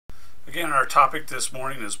Again, our topic this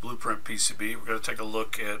morning is BluePrint PCB. We're going to take a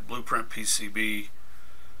look at BluePrint PCB.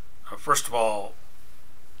 First of all,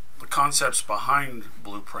 the concepts behind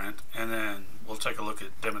BluePrint, and then we'll take a look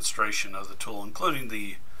at demonstration of the tool, including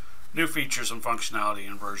the new features and functionality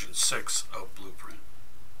in version 6 of BluePrint.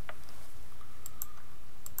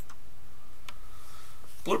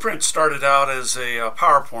 BluePrint started out as a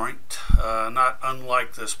PowerPoint, not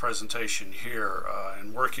unlike this presentation here.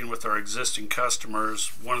 In working with our existing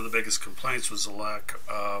customers, one of the biggest complaints was the lack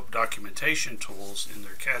of documentation tools in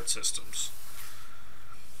their CAD systems.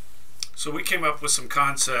 So we came up with some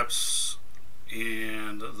concepts,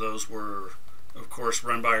 and those were, of course,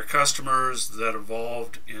 run by our customers that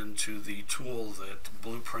evolved into the tool that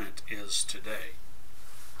BluePrint is today.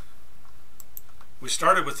 We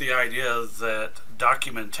started with the idea that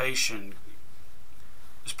documentation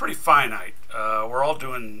is pretty finite. We're all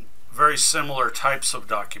doing very similar types of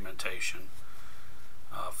documentation.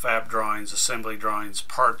 Fab drawings, assembly drawings,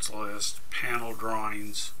 parts list, panel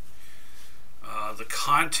drawings. The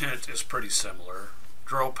content is pretty similar.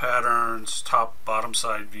 Drill patterns, top, bottom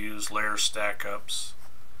side views, layer stack-ups.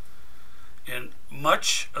 And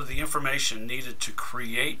much of the information needed to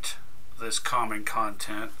create this common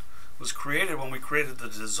content was created when we created the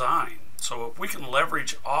design. So if we can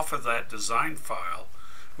leverage off of that design file,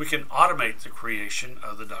 we can automate the creation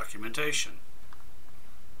of the documentation.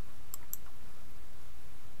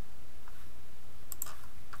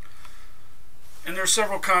 And there are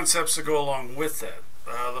several concepts that go along with that.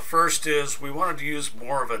 The first is we wanted to use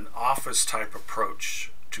more of an office type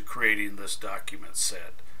approach to creating this document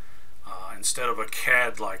set instead of a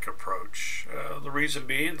CAD-like approach. The reason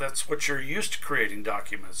being that's what you're used to creating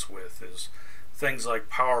documents with is things like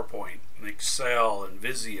PowerPoint and Excel and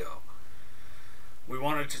Visio. We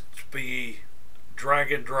wanted it to be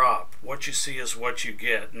drag and drop. What you see is what you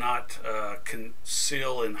get, not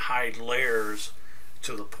conceal and hide layers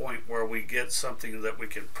to the point where we get something that we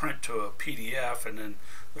can print to a PDF, and then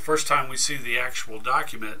the first time we see the actual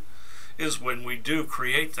document is when we do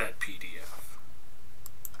create that PDF.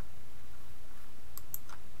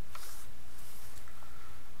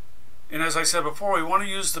 And as I said before, we want to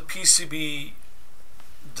use the PCB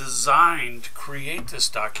design to create this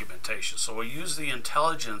documentation. So we use the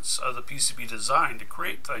intelligence of the PCB design to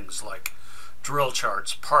create things like drill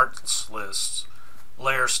charts, parts lists,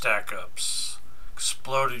 layer stack-ups,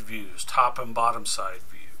 exploded views, top and bottom side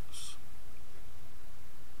views.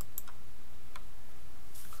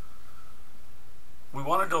 We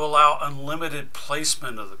wanted to allow unlimited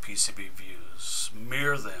placement of the PCB views,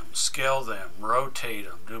 mirror them, scale them, rotate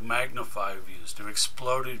them, do magnify views, do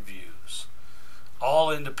exploded views,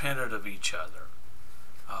 all independent of each other.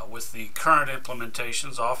 With the current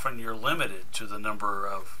implementations, often you're limited to the number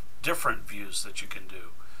of different views that you can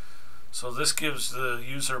do. So this gives the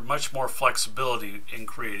user much more flexibility in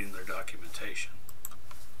creating their documentation.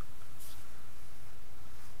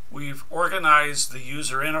 We've organized the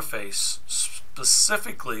user interface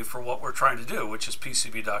specifically for what we're trying to do, which is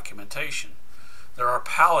PCB documentation. There are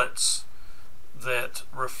palettes that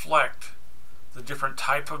reflect the different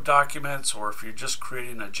type of documents, or if you're just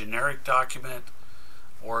creating a generic document,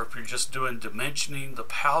 or if you're just doing dimensioning, the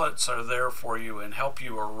palettes are there for you and help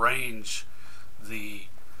you arrange the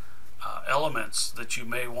elements that you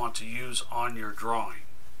may want to use on your drawing.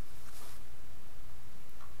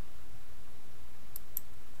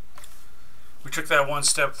 We took that one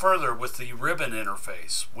step further with the ribbon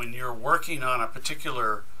interface. When you're working on a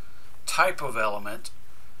particular type of element,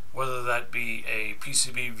 whether that be a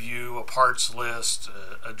PCB view, a parts list,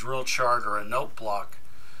 a drill chart, or a note block,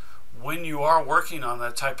 when you are working on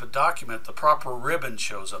that type of document, the proper ribbon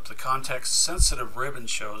shows up. The context-sensitive ribbon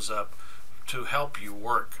shows up to help you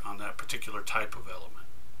work on that particular type of element.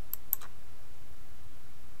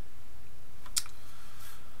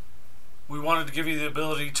 We wanted to give you the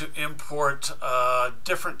ability to import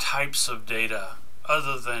different types of data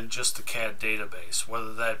other than just the CAD database,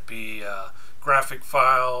 whether that be graphic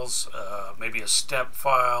files, maybe a step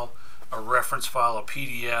file, a reference file, a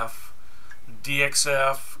PDF,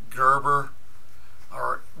 DXF, Gerber,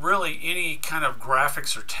 or really any kind of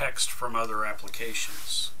graphics or text from other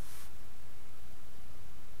applications.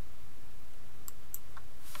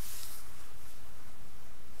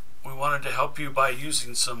 We wanted to help you by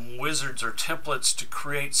using some wizards or templates to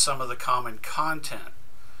create some of the common content.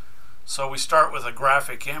 So we start with a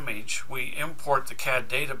graphic image, we import the CAD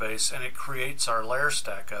database, and it creates our layer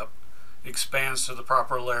stack up, expands to the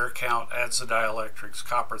proper layer count, adds the dielectrics,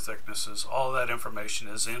 copper thicknesses. All of that information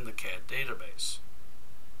is in the CAD database.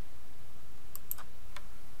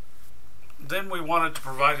 Then we wanted to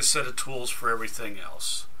provide a set of tools for everything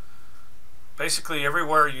else. Basically,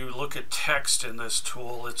 everywhere you look at text in this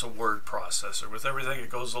tool, it's a word processor with everything that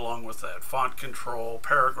goes along with that. Font control,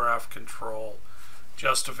 paragraph control,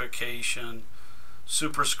 justification,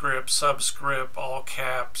 superscript, subscript, all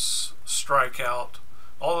caps, strikeout,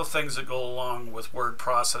 all the things that go along with word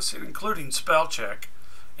processing, including spell check,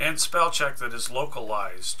 and spell check that is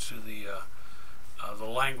localized to the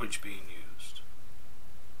language being used.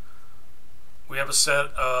 We have a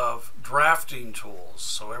set of drafting tools,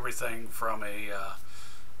 so everything from a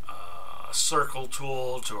circle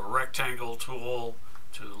tool to a rectangle tool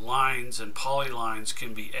to lines and polylines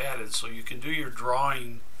can be added, so you can do your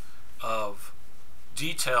drawing of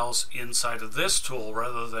details inside of this tool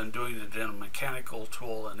rather than doing it in a mechanical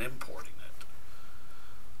tool and importing it.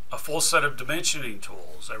 A full set of dimensioning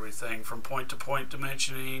tools, everything from point-to-point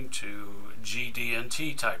dimensioning to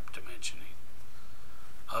GD&T type dimensioning.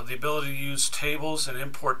 The ability to use tables and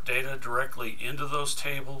import data directly into those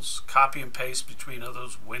tables, copy and paste between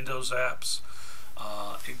those Windows apps,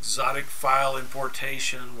 exotic file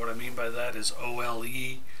importation. What I mean by that is OLE,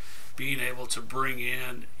 being able to bring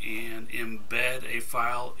in and embed a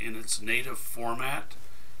file in its native format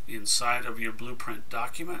inside of your BluePrint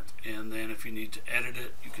document, and then if you need to edit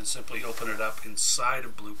it, you can simply open it up inside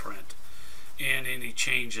of BluePrint and any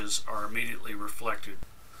changes are immediately reflected.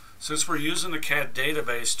 Since we're using the CAD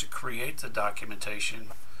database to create the documentation,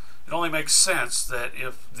 it only makes sense that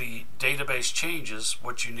if the database changes,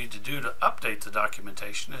 what you need to do to update the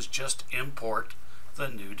documentation is just import the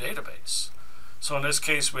new database. So in this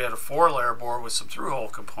case, we had a 4-layer board with some through-hole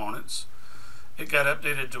components. It got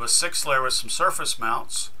updated to a 6-layer with some surface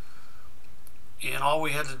mounts, and all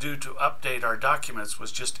we had to do to update our documents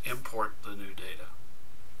was just import the new data.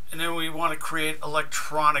 And then we want to create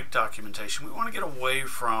electronic documentation. We want to get away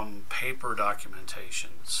from paper documentation.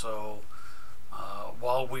 So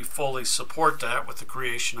while we fully support that with the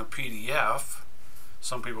creation of PDF,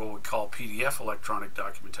 some people would call PDF electronic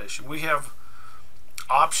documentation, we have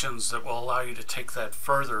options that will allow you to take that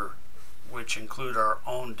further, which include our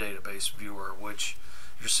own database viewer, which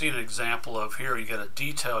you're seeing an example of here. You get a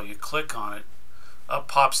detail, you click on it, up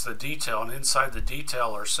pops the detail, and inside the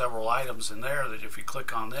detail are several items in there that if you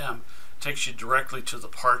click on them, it takes you directly to the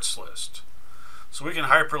parts list. So we can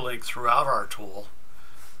hyperlink throughout our tool,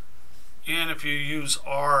 and if you use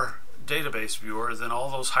our database viewer, then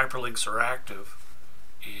all those hyperlinks are active,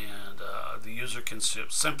 and the user can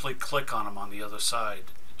simply click on them on the other side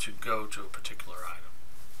to go to a particular item.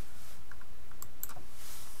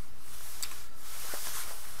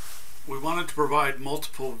 We wanted to provide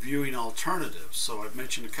multiple viewing alternatives, so I've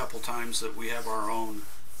mentioned a couple times that we have our own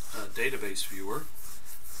database viewer.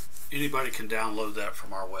 Anybody can download that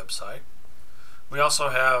from our website. We also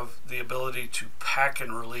have the ability to pack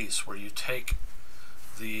and release, where you take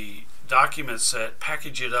the document set,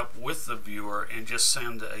 package it up with the viewer, and just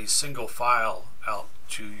send a single file out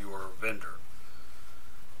to your vendor.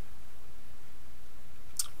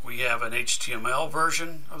 We have an HTML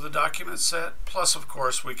version of the document set, plus of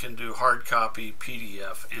course we can do hard copy,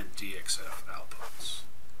 PDF, and DXF outputs.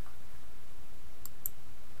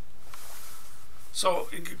 So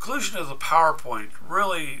in conclusion of the PowerPoint,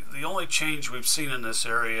 really the only change we've seen in this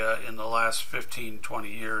area in the last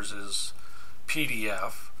 15-20 years is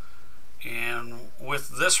PDF. And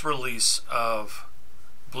with this release of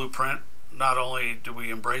BluePrint, not only do we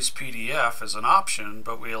embrace PDF as an option,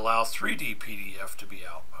 but we allow 3D PDF to be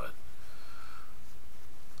output.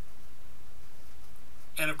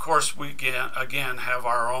 And of course we again have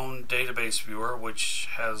our own database viewer, which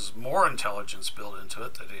has more intelligence built into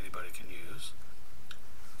it that anybody can use.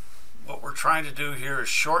 What we're trying to do here is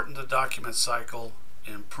shorten the document cycle,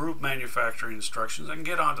 improve manufacturing instructions, and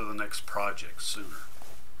get on to the next project sooner.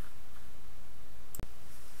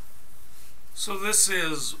 So this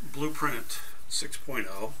is BluePrint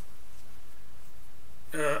 6.0.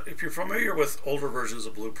 If you're familiar with older versions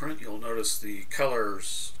of BluePrint, you'll notice the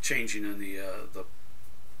colors changing in the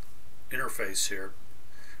interface here.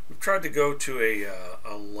 We've tried to go to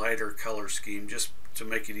a lighter color scheme just to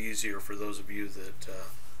make it easier for those of you that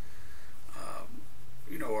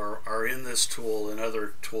you know, are in this tool and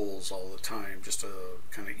other tools all the time, just to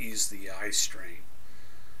kind of ease the eye strain.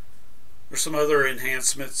 There's some other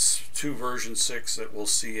enhancements to version 6 that we'll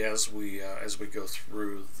see as we go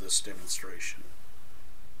through this demonstration.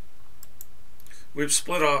 We've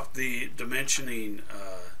split off the dimensioning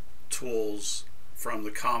tools from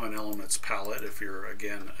the Common Elements palette if you're,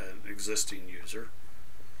 again, an existing user,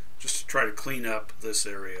 just to try to clean up this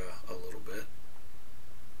area a little bit.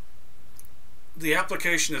 The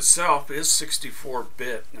application itself is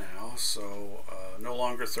 64-bit now, so no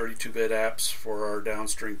longer 32-bit apps for our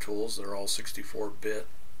downstream tools. They're all 64-bit.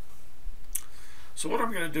 So what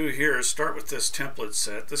I'm going to do here is start with this template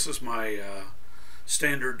set. This is my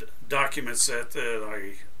standard document set that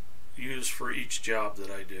I use for each job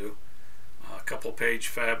that I do. A couple page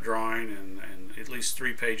fab drawing and at least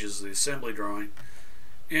 3 pages of the assembly drawing.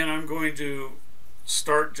 And I'm going to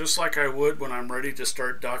start just like I would when I'm ready to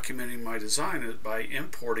start documenting my design by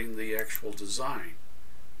importing the actual design.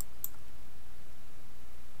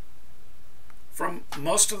 From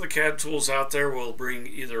most of the CAD tools out there will bring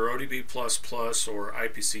either ODB++ or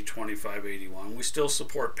IPC 2581. We still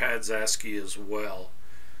support PADS ASCII as well.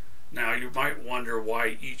 Now you might wonder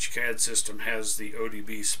why each CAD system has the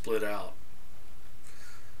ODB split out.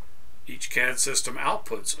 Each CAD system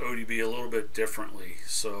outputs ODB a little bit differently,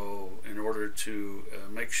 so in order to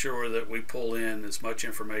make sure that we pull in as much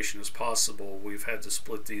information as possible, we've had to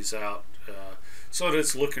split these out so that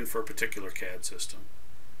it's looking for a particular CAD system.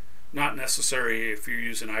 Not necessary if you're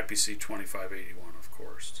using IPC 2581, of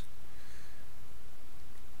course.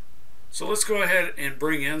 So let's go ahead and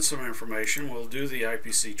bring in some information. We'll do the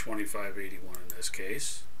IPC 2581 in this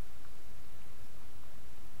case.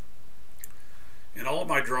 And all of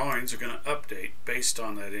my drawings are going to update based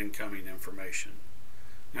on that incoming information.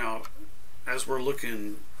 Now, as we're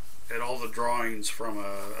looking at all the drawings from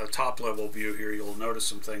a top-level view here, you'll notice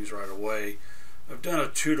some things right away. I've done a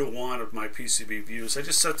 2-to-1 of my PCB views. I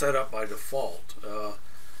just set that up by default.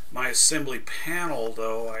 My assembly panel,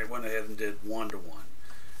 though, I went ahead and did 1-to-1.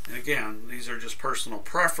 And again, these are just personal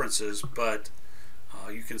preferences, but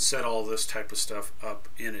you can set all this type of stuff up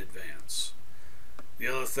in advance. The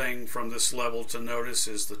other thing from this level to notice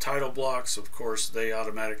is the title blocks. Of course, they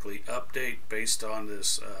automatically update based on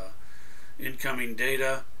this incoming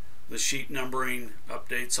data. The sheet numbering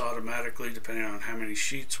updates automatically depending on how many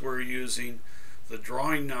sheets we're using. The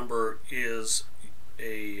drawing number is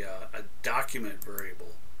a document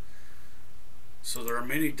variable. So there are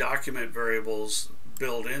many document variables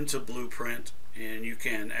built into BluePrint, and you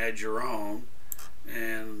can add your own.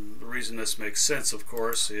 And the reason this makes sense, of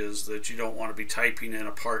course, is that you don't want to be typing in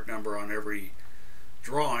a part number on every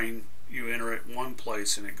drawing. You enter it in one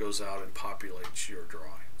place and it goes out and populates your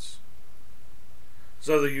drawings.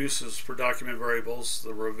 There's other uses for document variables.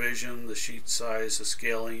 The revision, the sheet size, the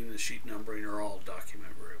scaling, the sheet numbering are all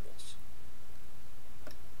document variables.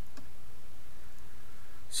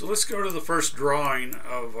 So let's go to the first drawing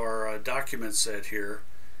of our document set here.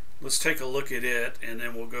 Let's take a look at it, and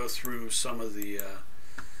then we'll go through some of the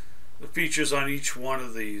features on each one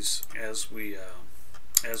of these as we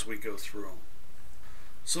go through them.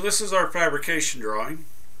 So this is our fabrication drawing.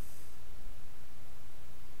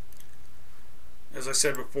 As I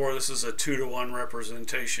said before, this is a 2-to-1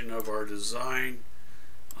 representation of our design.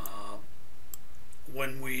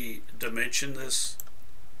 When we dimension this,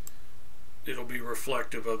 it'll be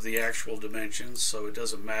reflective of the actual dimensions, so it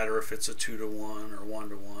doesn't matter if it's a 2-to-1 or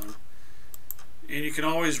 1-to-1. And you can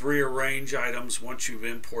always rearrange items once you've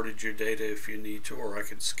imported your data if you need to, or I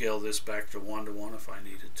could scale this back to 1-to-1 if I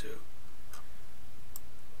needed to.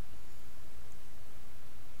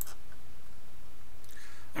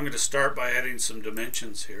 I'm going to start by adding some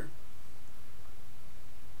dimensions here.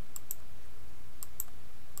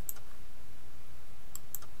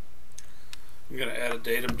 I'm going to add a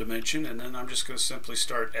datum dimension, and then I'm just going to simply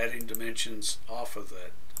start adding dimensions off of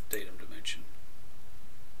that datum dimension.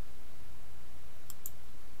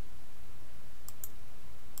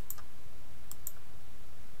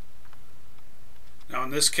 Now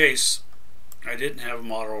in this case, I didn't have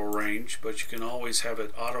them auto arrange, but you can always have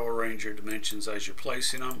it auto arrange your dimensions as you're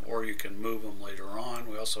placing them, or you can move them later on.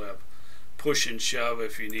 We also have push and shove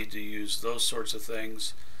if you need to use those sorts of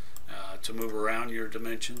things to move around your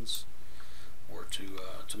dimensions, or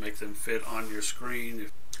to make them fit on your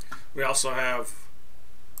screen. We also have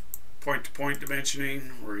point-to-point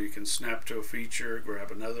dimensioning, where you can snap to a feature,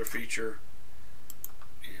 grab another feature,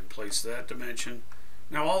 and place that dimension.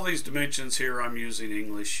 Now all these dimensions here I'm using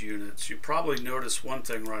English units. You probably notice one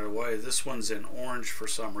thing right away. This one's in orange for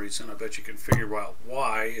some reason. I bet you can figure out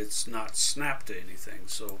why. It's not snapped to anything,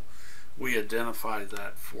 so we identify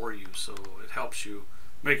that for you, so it helps you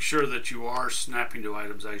make sure that you are snapping to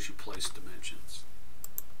items as you place dimensions.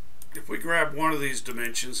 If we grab one of these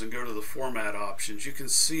dimensions and go to the format options, you can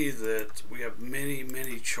see that we have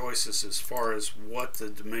many choices as far as what the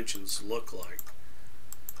dimensions look like,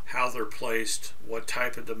 how they're placed, what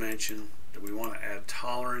type of dimension. Do we want to add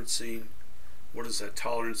tolerancing? What does that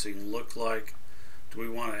tolerancing look like? Do we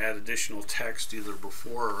want to add additional text either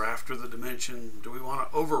before or after the dimension? Do we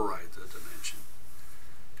want to override the dimension?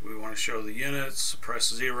 Do we want to show the units, suppress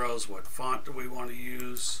zeros? What font do we want to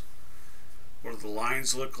use? What do the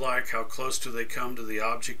lines look like? How close do they come to the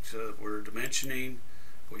object we're dimensioning?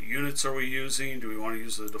 What units are we using? Do we want to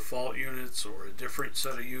use the default units or a different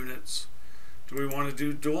set of units? Do we want to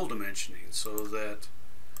do dual dimensioning so that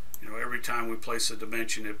every time we place a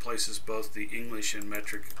dimension, it places both the English and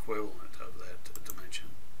metric equivalent of that dimension?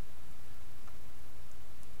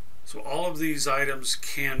 So all of these items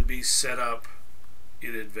can be set up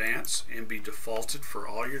in advance and be defaulted for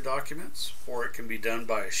all your documents, or it can be done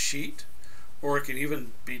by a sheet, or it can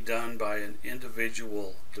even be done by an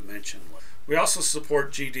individual dimension. We also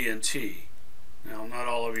support GD&T. Now, not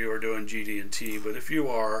all of you are doing GD&T, but if you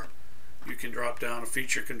are, you can drop down a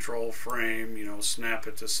feature control frame, snap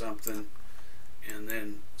it to something, and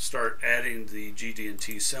then start adding the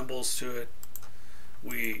GD&T symbols to it.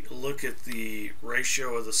 We look at the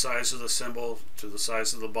ratio of the size of the symbol to the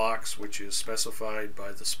size of the box, which is specified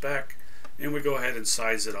by the spec, and we go ahead and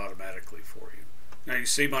size it automatically for you. Now you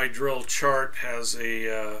see my drill chart has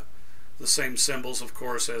the same symbols, of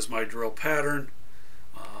course, as my drill pattern.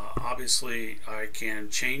 Obviously, I can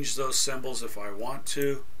change those symbols if I want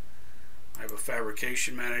to. I have a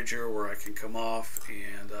fabrication manager where I can come off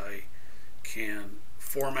and I can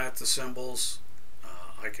format the symbols.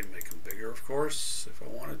 I can make them bigger, of course, if I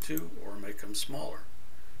wanted to, or make them smaller.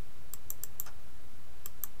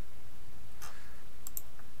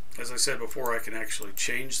 As I said before, I can actually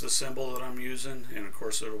change the symbol that I'm using, and of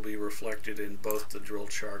course it will be reflected in both the drill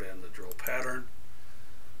chart and the drill pattern.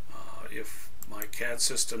 If my CAD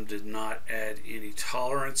system did not add any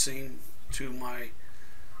tolerancing to my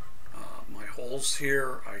holes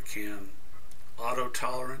here, I can auto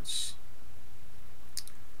tolerance.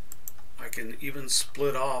 I can even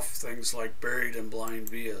split off things like buried and blind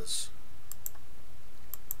vias.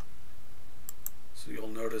 So you'll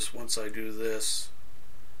notice once I do this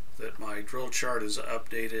that my drill chart is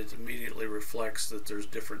updated, immediately reflects that there's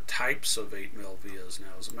different types of 8mm vias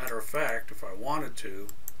now. As a matter of fact, if I wanted to,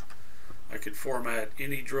 I could format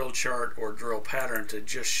any drill chart or drill pattern to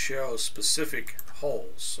just show specific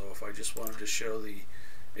holes. So if I just wanted to show the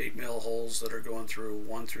 8mm holes that are going through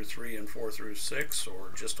 1 through 3 and 4 through 6,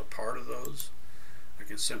 or just a part of those, I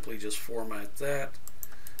can simply just format that,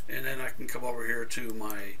 and then I can come over here to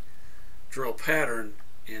my drill pattern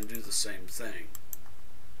and do the same thing.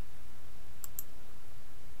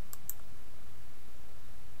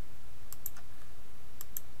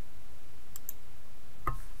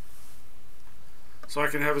 So I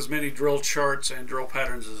can have as many drill charts and drill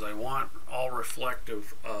patterns as I want, all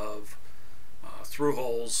reflective of through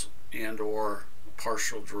holes and or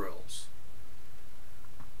partial drills.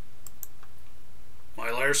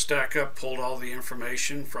 My layer stack up pulled all the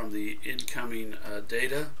information from the incoming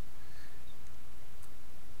data.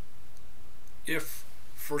 If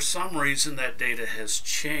for some reason that data has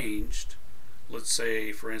changed, let's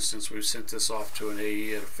say for instance we've sent this off to an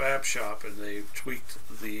AE at a fab shop and they've tweaked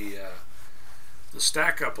the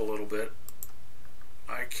stack up a little bit,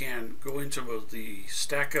 I can go into the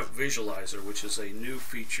stackup visualizer, which is a new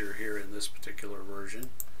feature here in this particular version,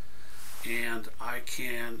 and I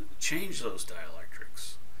can change those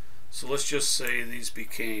dielectrics. So let's just say these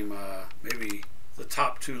became maybe the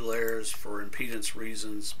top 2 layers for impedance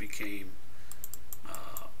reasons became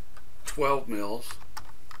 12 mils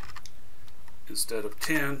instead of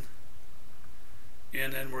 10,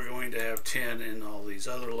 and then we're going to have 10 in all these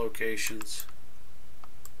other locations.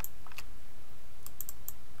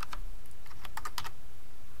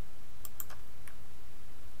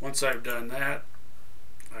 Once I've done that,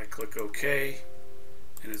 I click OK,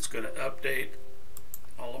 and it's going to update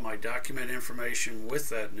all of my document information with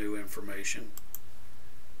that new information.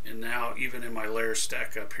 And now even in my layer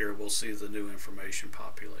stack up here, we'll see the new information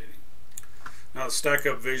populating. Now the stack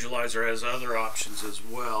up visualizer has other options as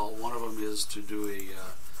well. One of them is to do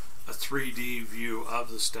a 3D view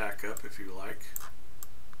of the stack up if you like.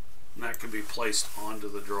 And that can be placed onto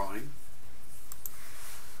the drawing.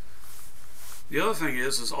 The other thing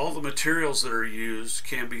is all the materials that are used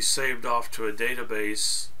can be saved off to a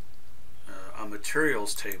database, a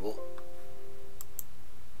materials table,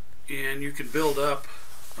 and you can build up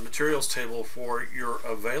a materials table for your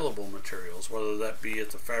available materials, whether that be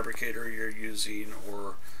at the fabricator you're using,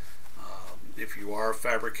 or if you are a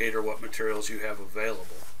fabricator, what materials you have available.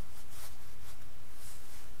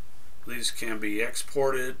 These can be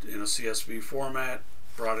exported in a CSV format,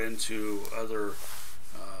 brought into other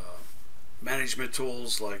management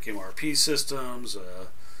tools like MRP systems.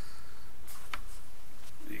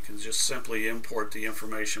 You can just simply import the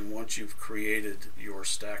information once you've created your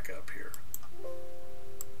stack up here.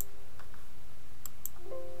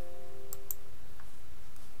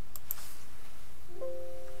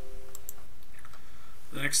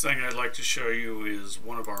 The next thing I'd like to show you is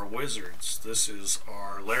one of our wizards. This is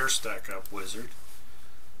our layer stack up wizard.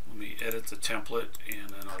 me edit the template,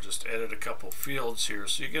 and then I'll just edit a couple fields here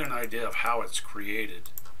so you get an idea of how it's created.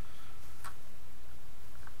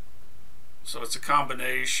 So it's a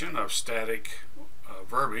combination of static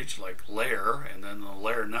verbiage like layer, and then the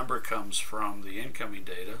layer number comes from the incoming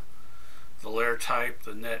data. The layer type,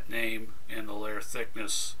 the net name, and the layer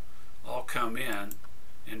thickness all come in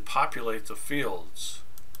and populate the fields.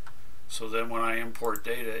 So then when I import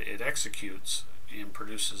data, it executes and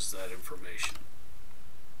produces that information.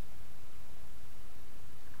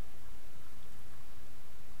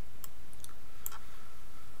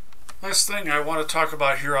 Last thing I want to talk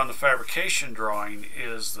about here on the fabrication drawing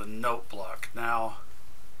is the note block. Now,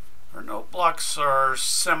 our note blocks are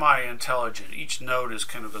semi-intelligent. Each node is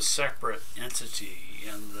kind of a separate entity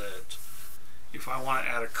in that if I want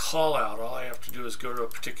to add a call out, all I have to do is go to a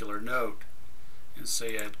particular node and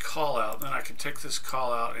say add call out. Then I can take this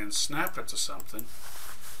call out and snap it to something.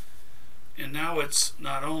 And now it's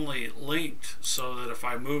not only linked so that if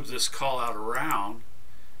I move this call out around,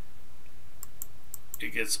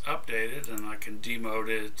 it gets updated and I can demote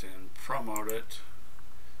it and promote it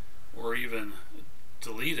or even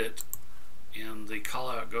delete it and the call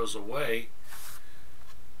out goes away,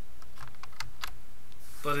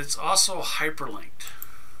 but it's also hyperlinked.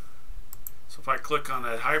 So if I click on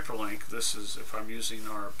that hyperlink, this is if I'm using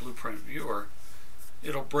our BluePrint viewer,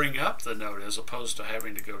 it'll bring up the node as opposed to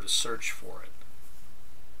having to go to search for it.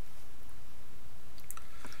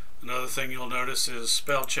 Another thing you'll notice is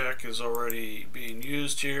spell check is already being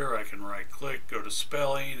used here. I can right click, go to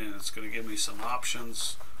spelling, and it's going to give me some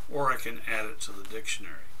options, or I can add it to the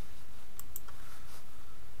dictionary.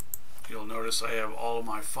 You'll notice I have all of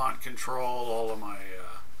my font control, all of my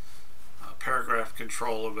paragraph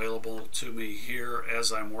control available to me here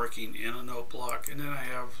as I'm working in a note block, and then I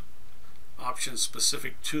have options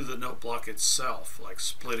specific to the note block itself, like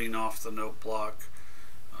splitting off the note block,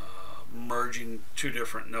 merging two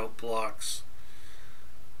different note blocks,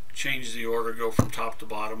 change the order, go from top to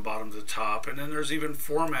bottom, bottom to top, and then there's even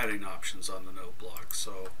formatting options on the note block.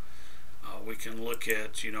 So we can look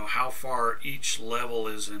at, you know, how far each level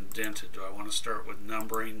is indented. Do I want to start with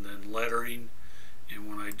numbering, then lettering? And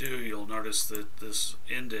when I do, you'll notice that this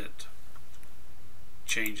indent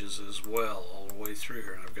changes as well all the way through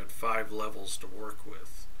here, and I've got 5 levels to work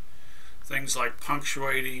with. Things like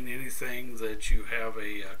punctuating anything that you have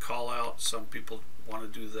a call out. Some people want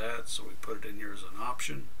to do that, so we put it in here as an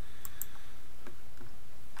option.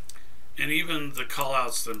 And even the call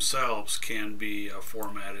outs themselves can be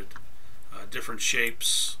formatted. Different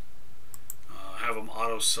shapes, have them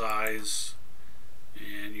auto size,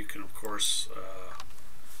 and you can of course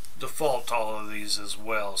default all of these as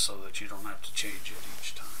well so that you don't have to change it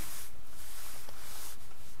each time.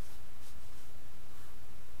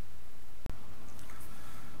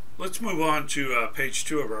 Let's move on to page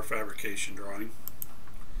 2 of our fabrication drawing.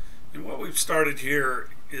 And what we've started here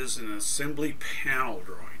is an assembly panel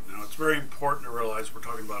drawing. Now it's very important to realize we're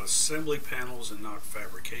talking about assembly panels and not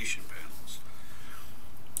fabrication panels.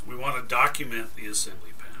 We want to document the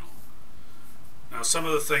assembly panel. Now some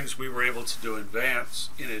of the things we were able to do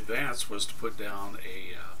in advance was to put down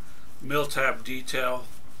a mill tab detail,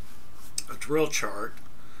 a drill chart.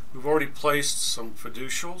 We've already placed some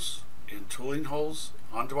fiducials and tooling holes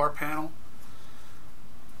onto our panel.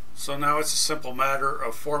 So now it's a simple matter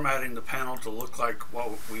of formatting the panel to look like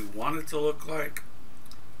what we want it to look like,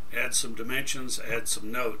 add some dimensions, add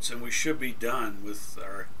some notes, and we should be done with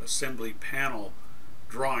our assembly panel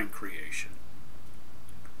drawing creation.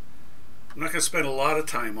 I'm not going to spend a lot of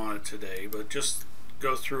time on it today, but just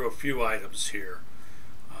go through a few items here.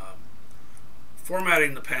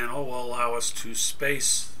 Formatting the panel will allow us to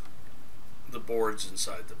space the boards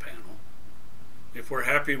inside the panel. If we're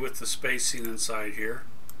happy with the spacing inside here,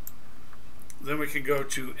 then we can go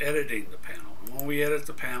to editing the panel. And when we edit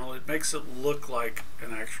the panel, it makes it look like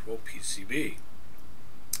an actual PCB.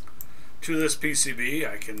 To this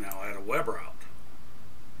PCB, I can now add a web route.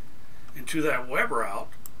 And to that web route,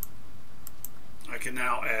 I can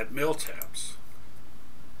now add mill tabs.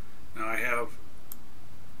 Now I have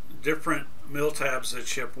different mill tabs that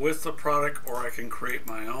ship with the product, or I can create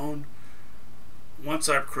my own. Once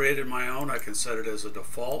I've created my own, I can set it as a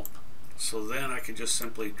default. So then I can just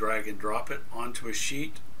simply drag and drop it onto a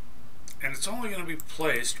sheet, and it's only going to be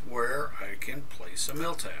placed where I can place a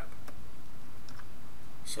mill tab.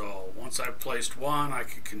 So once I've placed one, I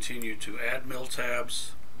can continue to add mill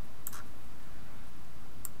tabs.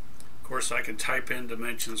 Of course, I can type in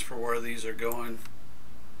dimensions for where these are going.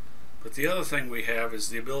 But the other thing we have is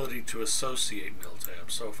the ability to associate mill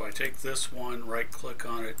tabs. So if I take this one, right click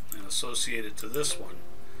on it, and associate it to this one,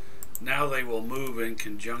 now they will move in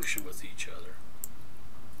conjunction with each other.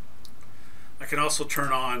 I can also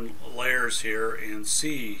turn on layers here and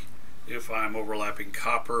see if I'm overlapping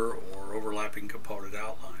copper or overlapping component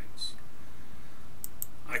outlines.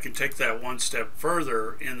 I can take that one step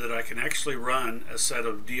further in that I can actually run a set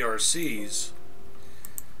of DRCs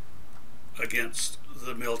against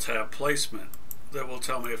the mill tab placement that will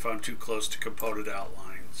tell me if I'm too close to component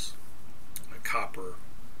outlines, copper,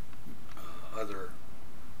 other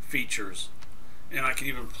features, and I can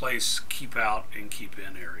even place keep out and keep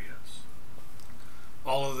in areas.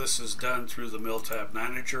 All of this is done through the mill tab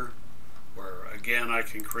manager, where again I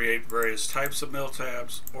can create various types of mill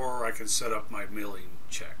tabs, or I can set up my milling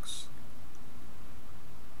checks.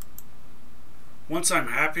 Once I'm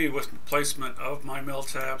happy with the placement of my mill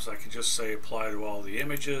tabs, I can just say apply to all the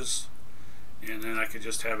images, and then I can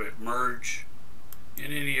just have it merge in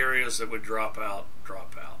any areas that would drop out,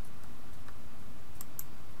 drop out.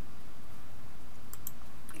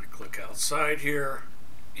 I click outside here,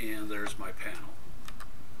 and there's my panel.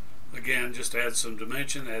 Again, just add some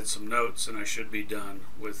dimension, add some notes, and I should be done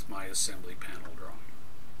with my assembly panel drawing.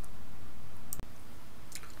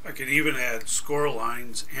 I could even add score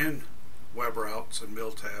lines and web routes and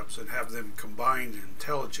mill tabs and have them combined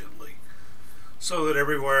intelligently, so that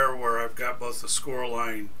everywhere where I've got both a score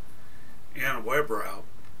line and a web route,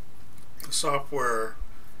 the software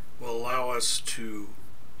will allow us to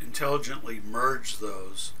intelligently merge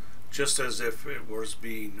those just as if it was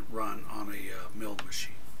being run on a mill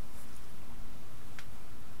machine.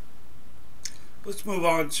 Let's move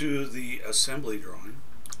on to the assembly drawing.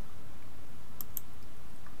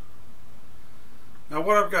 Now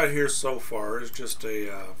what I've got here so far is just a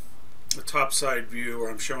top side view where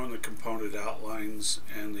I'm showing the component outlines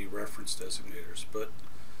and the reference designators. But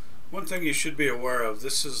one thing you should be aware of,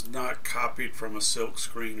 this is not copied from a silk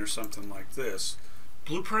screen or something like this.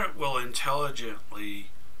 BluePrint will intelligently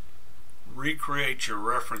recreate your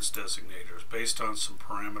reference designators based on some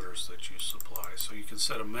parameters that you supply. So you can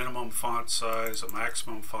set a minimum font size, a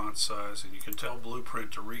maximum font size, and you can tell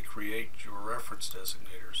BluePrint to recreate your reference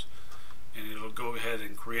designators. And it'll go ahead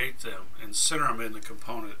and create them and center them in the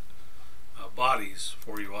component bodies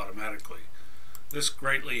for you automatically. This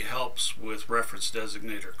greatly helps with reference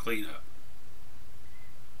designator cleanup.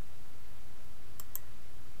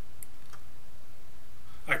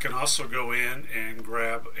 I can also go in and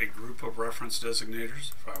grab a group of reference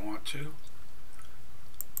designators if I want to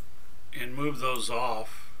and move those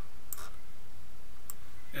off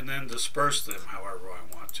and then disperse them however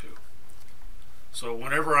I want to. So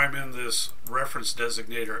whenever I'm in this reference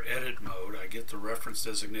designator edit mode, I get the reference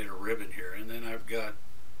designator ribbon here, and then I've got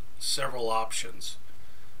several options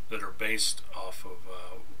that are based off of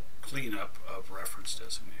cleanup of reference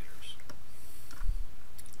designators.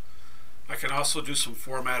 I can also do some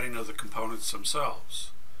formatting of the components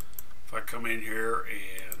themselves. If I come in here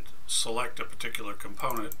and select a particular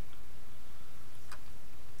component,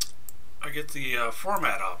 I get the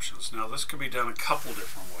format options. Now this can be done a couple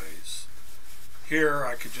different ways. Here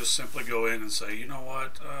I could just simply go in and say, you know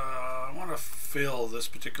what, I want to fill this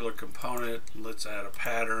particular component, let's add a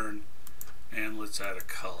pattern and let's add a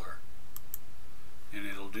color, and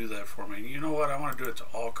it'll do that for me. And you know what, I want to do it to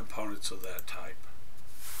all components of that type.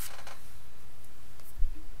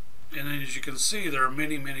 And then as you can see, there are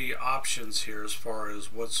many options here as far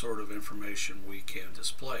as what sort of information we can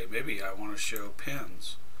display. Maybe I want to show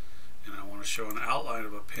pins, and I want to show an outline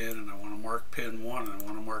of a pin, and I want to mark pin 1, and I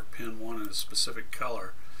want to mark pin 1 in a specific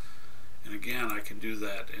color. And again, I can do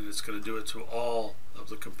that, and it's going to do it to all of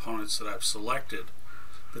the components that I've selected.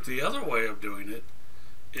 But the other way of doing it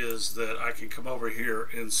is that I can come over here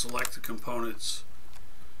and select the components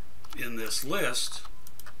in this list,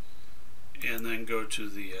 and then go to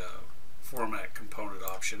the format component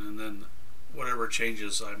option, and then whatever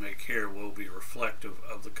changes I make here will be reflective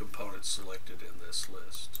of the components selected in this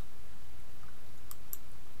list.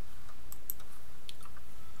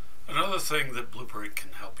 Another thing that BluePrint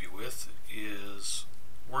can help you with is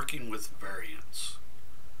working with variants.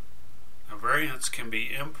 Now variants can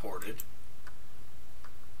be imported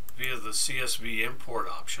via the CSV import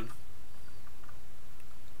option.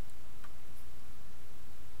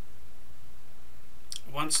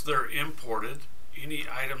 Once they're imported, any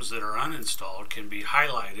items that are uninstalled can be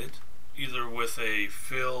highlighted either with a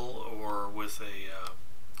fill or with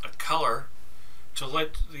a color to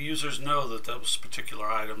let the users know that those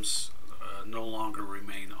particular items no longer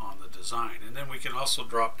remain on the design. And then we can also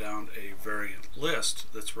drop down a variant list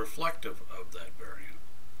that's reflective of that variant.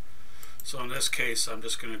 So in this case, I'm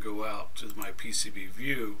just going to go out to my PCB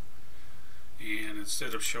view, and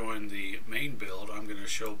instead of showing the main build, I'm going to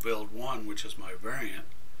show build 1, which is my variant,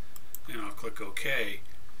 and I'll click OK.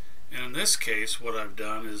 And in this case, what I've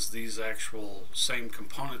done is these actual same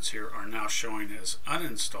components here are now showing as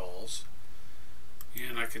uninstalls.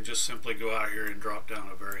 And I can just simply go out here and drop down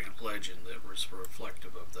a variant legend that was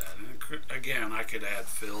reflective of that. And again, I could add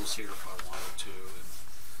fills here if I wanted to, and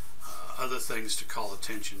other things to call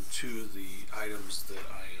attention to the items that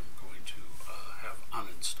I am going to have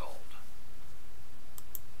uninstalled.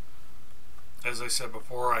 As I said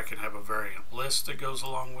before, I can have a variant list that goes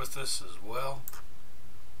along with this as well.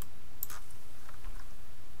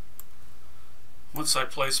 Once I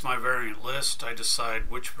place my variant list, I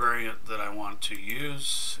decide which variant that I want to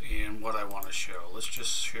use and what I want to show. Let's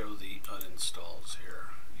just show the uninstalls here.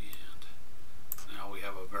 And now we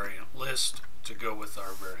have a variant list to go with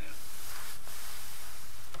our variant.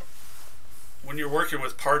 When you're working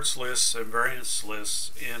with parts lists and variants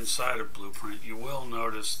lists inside of BluePrint, you will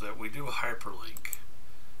notice that we do a hyperlink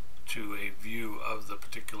to a view of the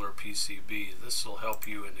particular PCB. This will help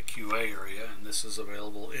you in the QA area, and this is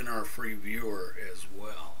available in our free viewer as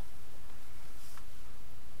well.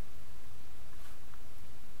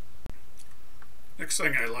 Next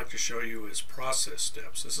thing I'd like to show you is process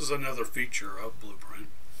steps. This is another feature of BluePrint.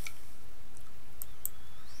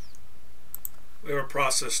 We have a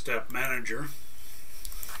process step manager.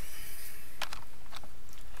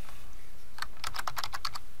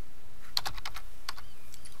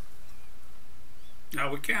 Now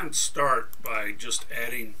we can start by just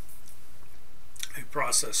adding a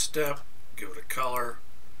process step, give it a color,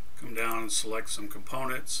 come down and select some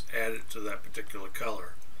components, add it to that particular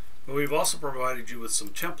color. But we've also provided you with some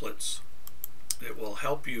templates that will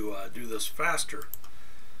help you do this faster.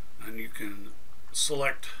 And you can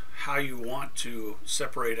select how you want to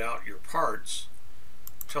separate out your parts,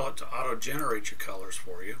 tell it to auto-generate your colors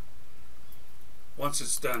for you. Once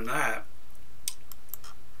it's done that,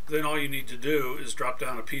 then all you need to do is drop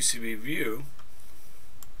down a PCB view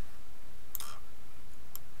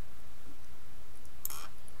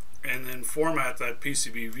and then format that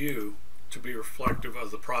PCB view to be reflective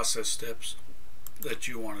of the process steps that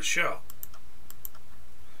you want to show.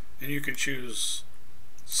 And you can choose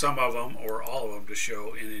some of them or all of them to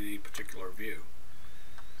show in any particular view.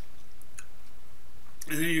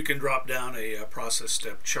 And then you can drop down a process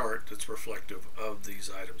step chart that's reflective of these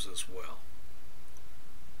items as well.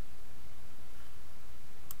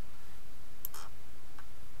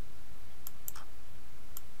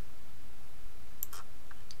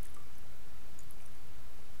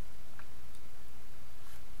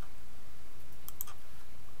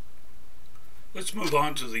 Let's move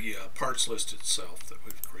on to the parts list itself that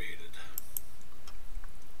we've created.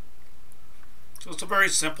 So it's a very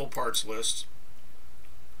simple parts list.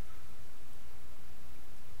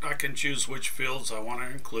 I can choose which fields I want to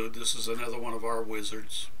include. This is another one of our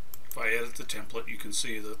wizards. If I edit the template, you can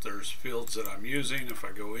see that there's fields that I'm using. If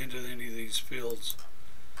I go into any of these fields,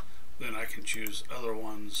 then I can choose other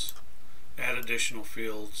ones, add additional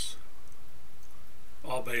fields,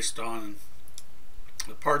 all based on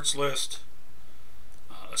the parts list,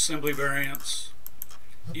 assembly variants,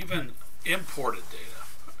 even imported data.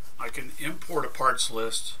 I can import a parts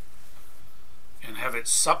list and have it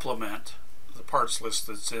supplement the parts list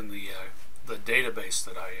that's in the database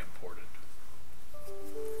that I imported.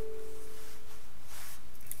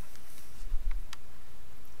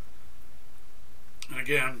 And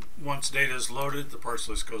again, once data is loaded, the parts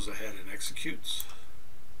list goes ahead and executes.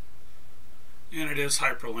 And it is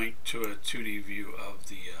hyperlinked to a 2D view of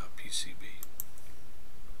the PCB.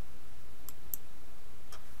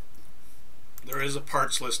 There is a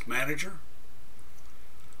parts list manager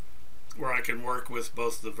where I can work with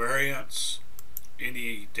both the variants,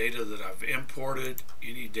 any data that I've imported,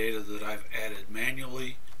 any data that I've added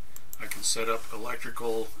manually. I can set up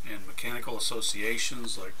electrical and mechanical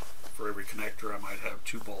associations, like for every connector I might have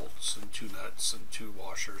 2 bolts and 2 nuts and 2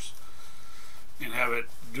 washers, and have it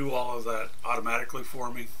do all of that automatically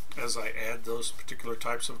for me as I add those particular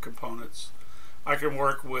types of components. I can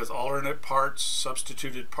work with alternate parts,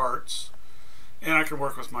 substituted parts, and I can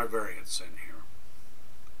work with my variants in here.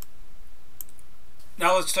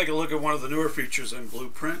 Now let's take a look at one of the newer features in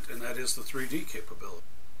BluePrint, and that is the 3D capability.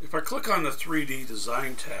 If I click on the 3D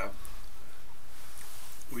Design tab,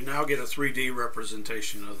 we now get a 3D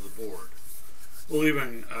representation of the board. We'll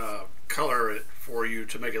even color it for you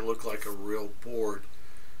to make it look like a real board.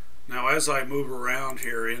 Now as I move around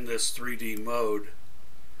here in this 3D mode,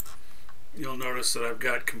 you'll notice that I've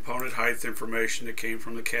got component height information that came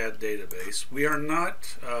from the CAD database. We are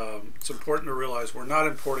not, it's important to realize we're not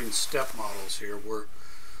importing step models here. We're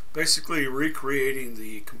basically recreating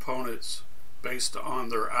the components based on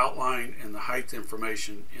their outline and the height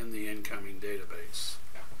information in the incoming database.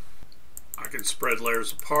 I can spread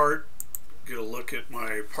layers apart, get a look at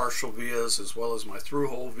my partial vias as well as my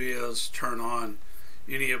through-hole vias, turn on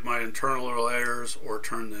any of my internal layers or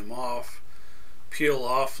turn them off, peel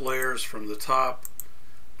off layers from the top,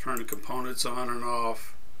 turn the components on and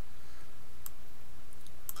off.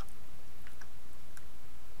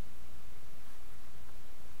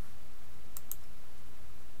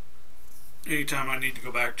 Anytime I need to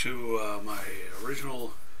go back to my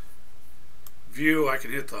original view, I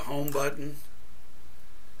can hit the home button.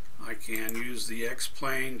 I can use the X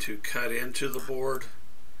plane to cut into the board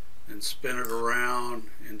and spin it around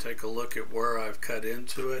and take a look at where I've cut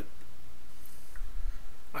into it.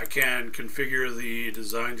 I can configure the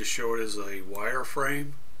design to show it as a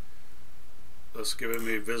wireframe, thus giving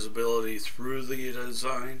me visibility through the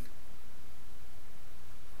design.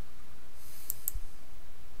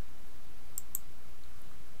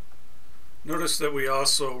 Notice that we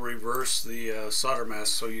also reverse the solder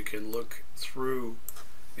mask so you can look through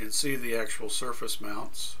and see the actual surface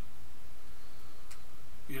mounts.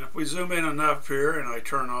 And if we zoom in enough here and I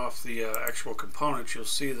turn off the actual components, you'll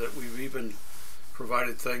see that we've even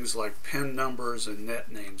provided things like pin numbers and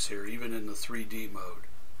net names here, even in the 3D mode.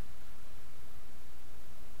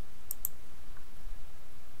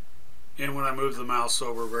 And when I move the mouse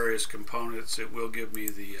over various components, it will give me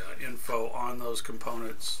the info on those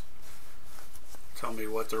components, tell me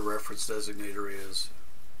what their reference designator is.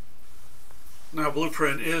 Now,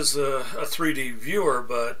 BluePrint is a 3D viewer,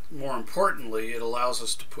 but more importantly, it allows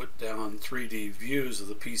us to put down 3D views of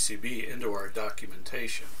the PCB into our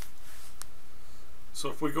documentation. So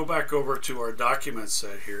if we go back over to our document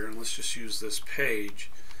set here, and let's just use this page,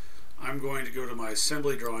 I'm going to go to my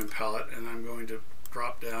assembly drawing palette and I'm going to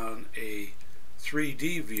drop down a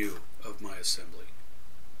 3D view of my assembly.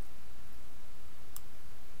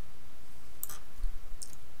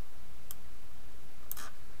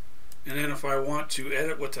 And then if I want to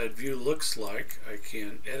edit what that view looks like, I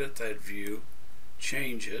can edit that view,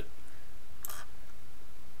 change it,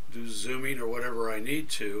 do zooming or whatever I need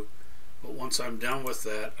to. But once I'm done with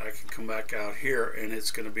that, I can come back out here and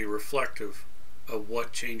it's going to be reflective of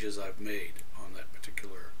what changes I've made on that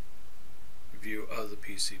particular view of the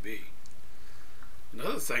PCB.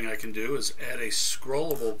 Another thing I can do is add a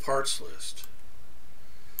scrollable parts list.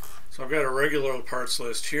 So I've got a regular parts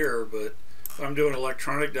list here, but if I'm doing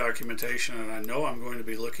electronic documentation and I know I'm going to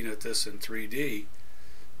be looking at this in 3D,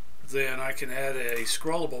 then I can add a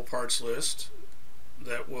scrollable parts list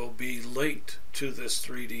that will be linked to this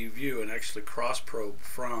 3D view and actually cross-probe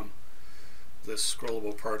from this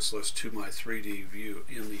scrollable parts list to my 3D view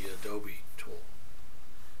in the Adobe tool.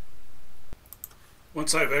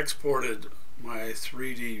 Once I've exported my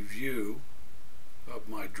 3D view of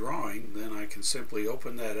my drawing, then I can simply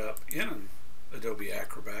open that up in Adobe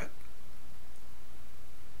Acrobat.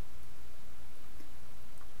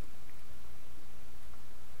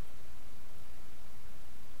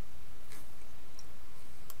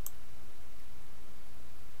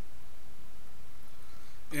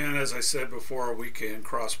 And as I said before, we can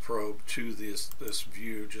cross-probe to this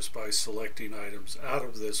view just by selecting items out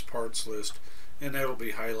of this parts list, and that will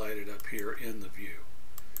be highlighted up here in the view.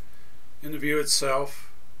 And the view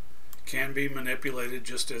itself can be manipulated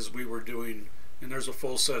just as we were doing, and there's a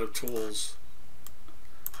full set of tools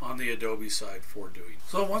on the Adobe side for doing.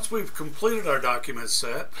 So once we've completed our document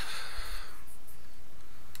set,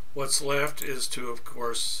 what's left is to, of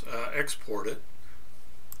course, export it.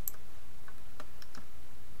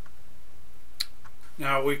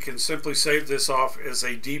 Now we can simply save this off as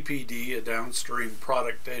a DPD, a downstream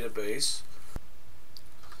product database.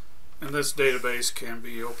 And this database can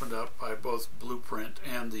be opened up by both BluePrint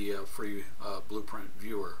and the free BluePrint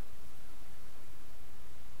viewer.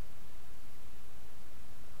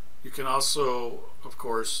 You can also, of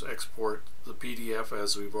course, export the PDF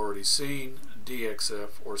as we've already seen, DXF,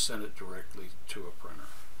 or send it directly to a printer.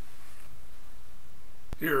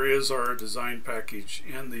 Here is our design package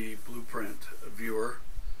in the BluePrint viewer.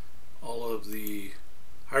 All of the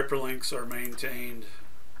hyperlinks are maintained.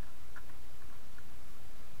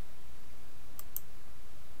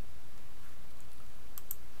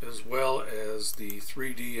 As well as the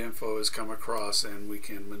 3D info has come across, and we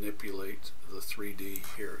can manipulate the 3D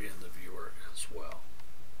here in the viewer as well.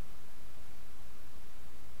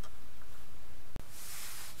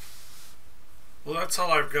 Well, that's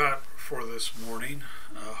all I've got for this morning.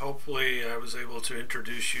 Hopefully I was able to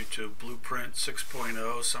introduce you to BluePrint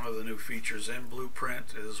 6.0, some of the new features in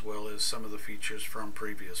BluePrint, as well as some of the features from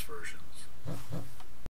previous versions.